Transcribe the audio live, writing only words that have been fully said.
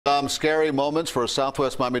Some scary moments for a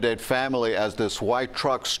Southwest Miami-Dade family as this white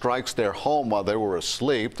truck strikes their home while they were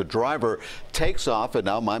asleep. The driver takes off, and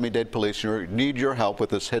now Miami-Dade police need your help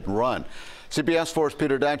with this hit and run. CBS 4's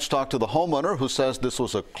Peter Datch talked to the homeowner, who says this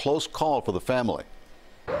was a close call for the family.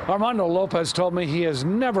 Armando Lopez told me he has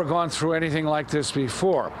never gone through anything like this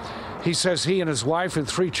before. He says he and his wife and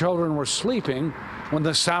 3 children were sleeping when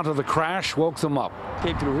the sound of the crash woke them up.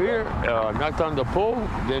 Came through here, knocked on the pole,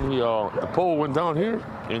 then the pole went down here,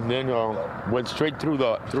 and then went straight through.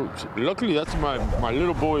 Luckily, that's my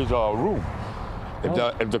little boy's room.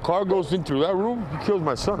 If the car goes in through that room, he kills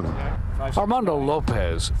my son. Armando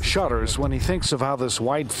Lopez shudders when he thinks of how this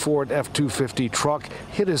white Ford F-250 truck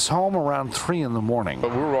hit his home around 3 in the morning.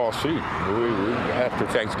 But we were all asleep. We after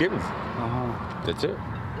Thanksgiving. That's it.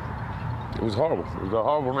 It was horrible. It was a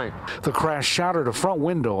horrible night. The crash shattered a front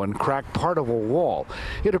window and cracked part of a wall.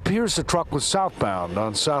 It appears the truck was southbound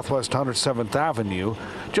on Southwest 107th Avenue,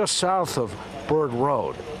 just south of Bird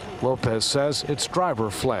Road. Lopez says its driver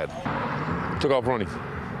fled. Took off running.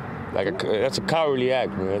 That's a cowardly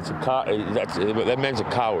act, man. That man's a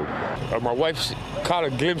coward. My wife caught a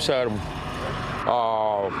glimpse at him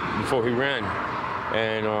before he ran.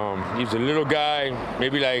 And he's a little guy,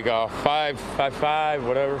 maybe like 5'5",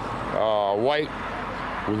 whatever, white,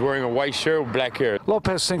 was wearing a white shirt with black hair.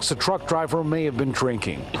 Lopez thinks the truck driver may have been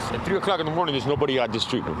drinking. At 3 o'clock in the morning, there's nobody out this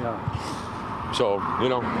street. Yeah. So, you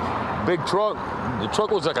know, big truck, the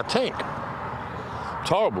truck was like a tank. It's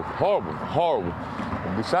horrible, horrible, horrible.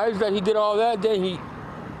 And besides that, he did all that, then he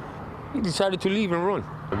decided to leave and run.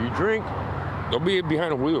 If you drink, don't be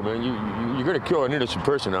behind the wheel, man. You're gonna kill an innocent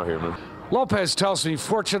person out here, man. Lopez tells me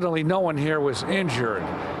fortunately no one here was injured.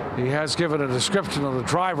 He has given a description of the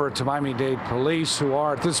driver to Miami-Dade police, who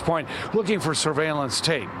are at this point looking for surveillance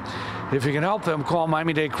tape. If you can help them, call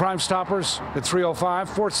Miami-Dade Crime Stoppers at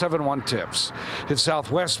 305-471-TIPS. It's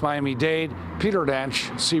Southwest Miami-Dade. Peter Datch,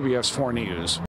 CBS 4 News.